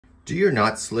Do your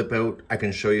knots slip out? I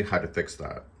can show you how to fix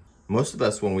that. Most of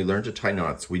us, when we learn to tie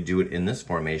knots, we do it in this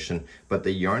formation, but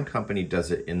the yarn company does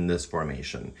it in this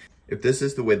formation. If this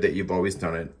is the way that you've always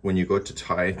done it, when you go to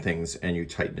tie things and you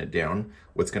tighten it down,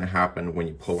 what's going to happen when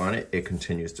you pull on it, it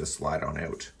continues to slide on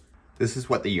out. This is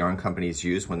what the yarn companies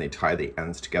use when they tie the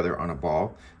ends together on a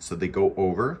ball. So they go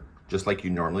over just like you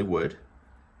normally would,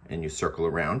 and you circle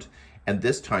around. And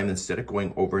this time, instead of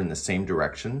going over in the same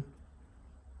direction,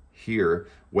 here,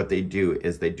 what they do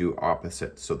is they do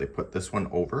opposite. So they put this one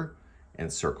over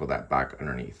and circle that back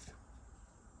underneath.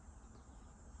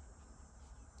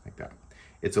 Like that.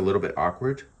 It's a little bit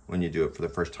awkward when you do it for the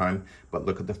first time, but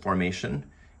look at the formation,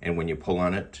 and when you pull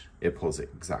on it, it pulls it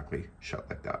exactly shut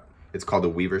like that. It's called a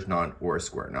weaver's knot or a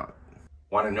square knot.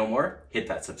 Want to know more? Hit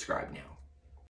that subscribe now.